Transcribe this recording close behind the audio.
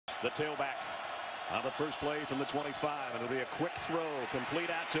the tailback on the first play from the 25, and it'll be a quick throw complete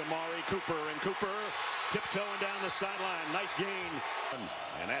out to Amari Cooper, and Cooper tiptoeing down the sideline. Nice gain,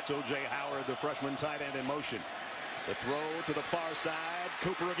 and that's O.J. Howard, the freshman tight end, in motion. The throw to the far side.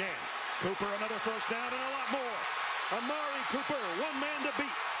 Cooper again. Cooper, another first down and a lot more. Amari Cooper, one man to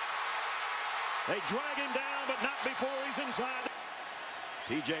beat. They drag him down, but not before he's inside.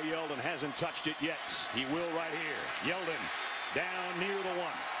 T.J. Yeldon hasn't touched it yet. He will right here. Yeldon down near the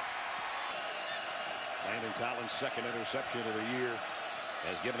one. Landon Collins' second interception of the year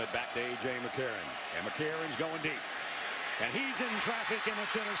has given it back to A.J. McCarron. And McCarron's going deep. And he's in traffic, and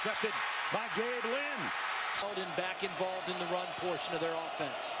it's intercepted by Gabe Lynn. Yeldon back involved in the run portion of their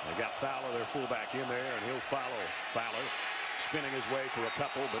offense. They've got Fowler, their fullback, in there, and he'll follow Fowler, spinning his way for a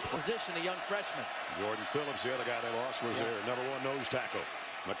couple. But position, a young freshman. Jordan Phillips, the other guy they lost, was their number one nose tackle.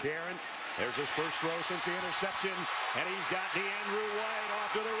 McCarron, there's his first throw since the interception, and he's got DeAndrew White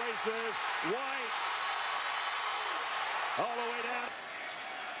off to the races. White all the way down.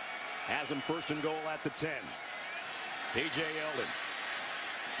 Has him first and goal at the 10. T.J. Yeldon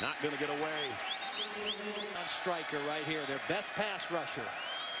not going to get away. On striker right here, their best pass rusher.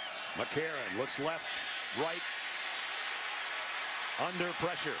 McCarron looks left, right, under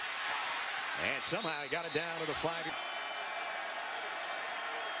pressure, and somehow he got it down to the 5.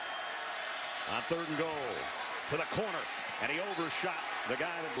 On third and goal, to the corner, and he overshot the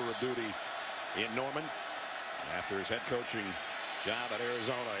guy that were a duty in Norman after his head coaching job at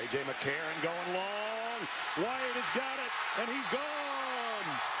Arizona. A.J. McCarron going long. White has got it, and he's gone.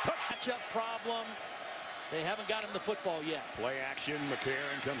 Touch-up problem. They haven't got him the football yet. Play action.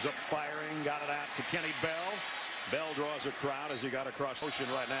 McCarron comes up firing. Got it out to Kenny Bell. Bell draws a crowd as he got across motion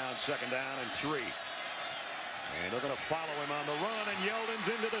right now on second down and 3. And they're going to follow him on the run, and Yeldon's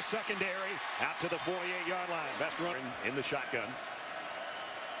into the secondary out to the 48-yard line. Best runner in the shotgun.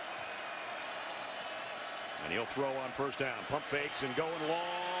 And he'll throw on first down. Pump fakes and going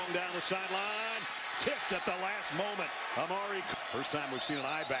long down the sideline. Tipped at the last moment. Amari. First time we've seen an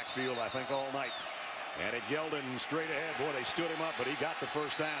eye backfield, I think, all night. And it's Yeldon straight ahead. Boy, they stood him up, but he got the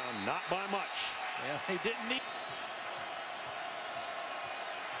first down. Not by much. Yeah, he didn't need.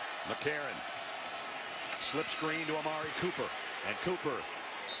 McCarron. Slip screen to Amari Cooper. And Cooper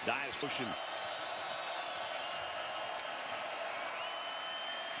dives pushing.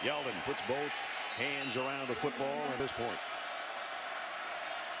 Yeldon puts both hands around the football at this point.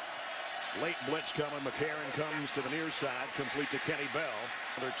 Late blitz coming. McCarron comes to the near side, complete to Kenny Bell.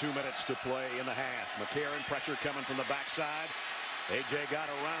 Another 2 minutes to play in the half. McCarron, pressure coming from the backside. A.J. got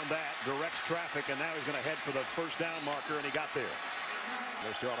around that, directs traffic, and now he's going to head for the first down marker, and he got there.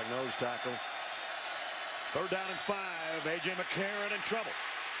 They're starting nose tackle. Third down and 5. A.J. McCarron in trouble.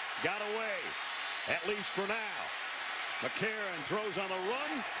 Got away, at least for now. McCarron throws on the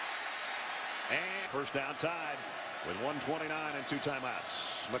run. And first down tied with 1:29 and 2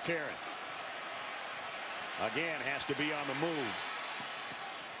 timeouts. McCarron again has to be on the move.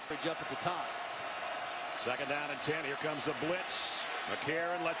 Up at the top. Second down and 10. Here comes the blitz.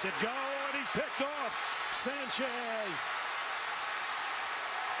 McCarron lets it go, and he's picked off. Sanchez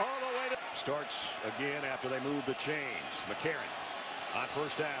all the way to starts again after they move the chains. McCarron on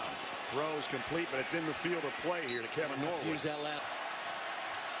first down. Throws complete, but it's in the field of play here to Kevin Norwood. Use that lap.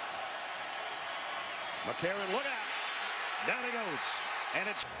 McCarron, look out. Down he goes. And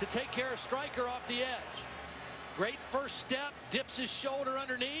it's to take care of Striker off the edge. Great first step, dips his shoulder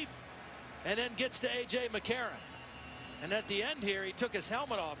underneath, and then gets to A.J. McCarron. And at the end here, he took his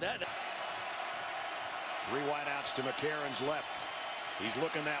helmet off. That 3 wideouts to McCarron's left. He's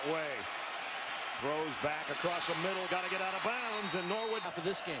looking that way. Throws back across the middle. Got to get out of bounds. And Norwood. Top of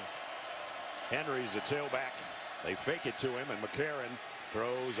this game. Henry's the tailback. They fake it to him, and McCarron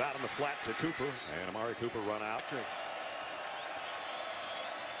throws out in the flat to Cooper. And Amari Cooper run out.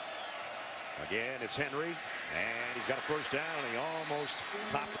 Again, it's Henry. And he's got a first down. He almost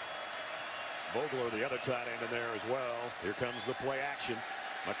popped. Vogler, the other tight end, in there as well. Here comes the play action.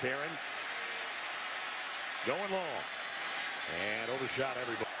 McCarron going long. And overshot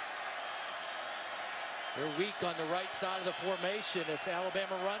everybody. They're weak on the right side of the formation. If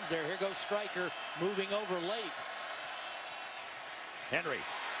Alabama runs there, here goes Striker moving over late. Henry.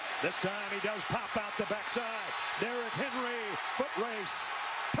 This time he does pop out the backside. Derrick Henry, foot race,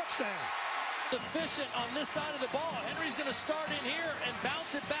 touchdown. Efficient on this side of the ball. Henry's going to start in here and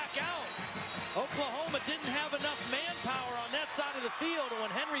bounce it back out. Oklahoma didn't have enough manpower on that side of the field, and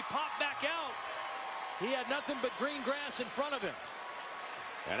when Henry popped back out, he had nothing but green grass in front of him.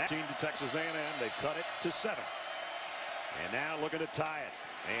 And that team to Texas A&M, they've cut it to 7. And now looking to tie it.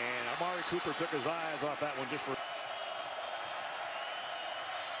 And Amari Cooper took his eyes off that one just for.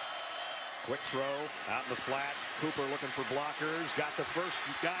 Quick throw out in the flat. Cooper looking for blockers. Got the first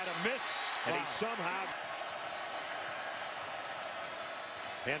guy to miss. And he somehow.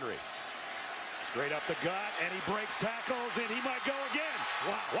 Henry. Straight up the gut. And he breaks tackles. And he might go again.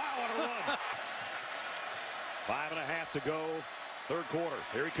 Wow. Wow, what a run. 5.5 to go. Third quarter.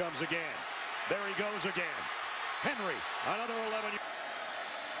 Here he comes again. There he goes again. Henry. Another 11.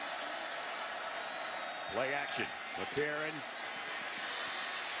 Play action. McCarron.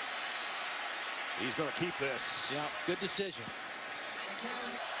 He's going to keep this. Yeah, good decision.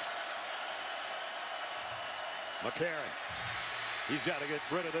 McCarron. He's got to get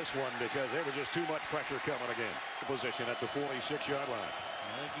rid of this one because there was just too much pressure coming again. Position at the 46-yard line.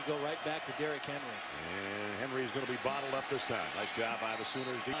 I think you go right back to Derrick Henry. And Henry's going to be bottled up this time. Nice job by the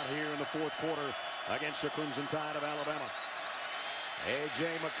Sooners here in the fourth quarter against the Crimson Tide of Alabama. A.J.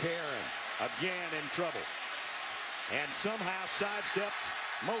 McCarron again in trouble. And somehow sidestepped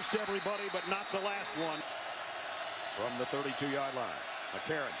most everybody, but not the last one. From the 32-yard line.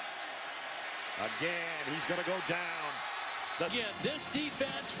 McCarron. Again, he's going to go down. Again, this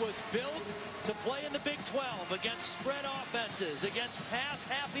defense was built to play in the Big 12 against spread offenses, against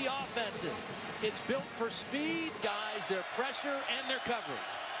pass-happy offenses. It's built for speed, guys, their pressure, and their coverage.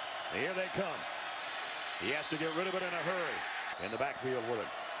 Here they come. He has to get rid of it in a hurry. In the backfield with him.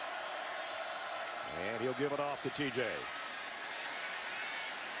 And he'll give it off to TJ.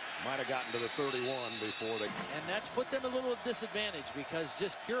 Might have gotten to the 31 before they. And that's put them a little disadvantage because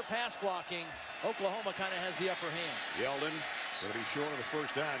just pure pass blocking, Oklahoma kind of has the upper hand. Yeldon going to be short of the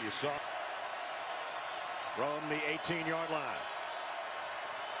first down. You saw from the 18-yard line.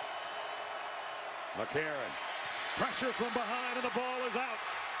 McCarron. Pressure from behind and the ball is out.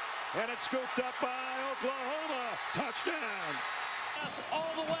 And it's scooped up by Oklahoma. Touchdown. All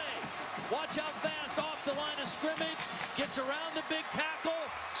the way. Watch how fast off the line of scrimmage. Gets around the big tackle.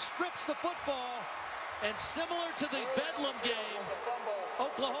 Strips the football. And similar to the Bedlam game,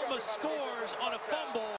 Oklahoma scores on a fumble.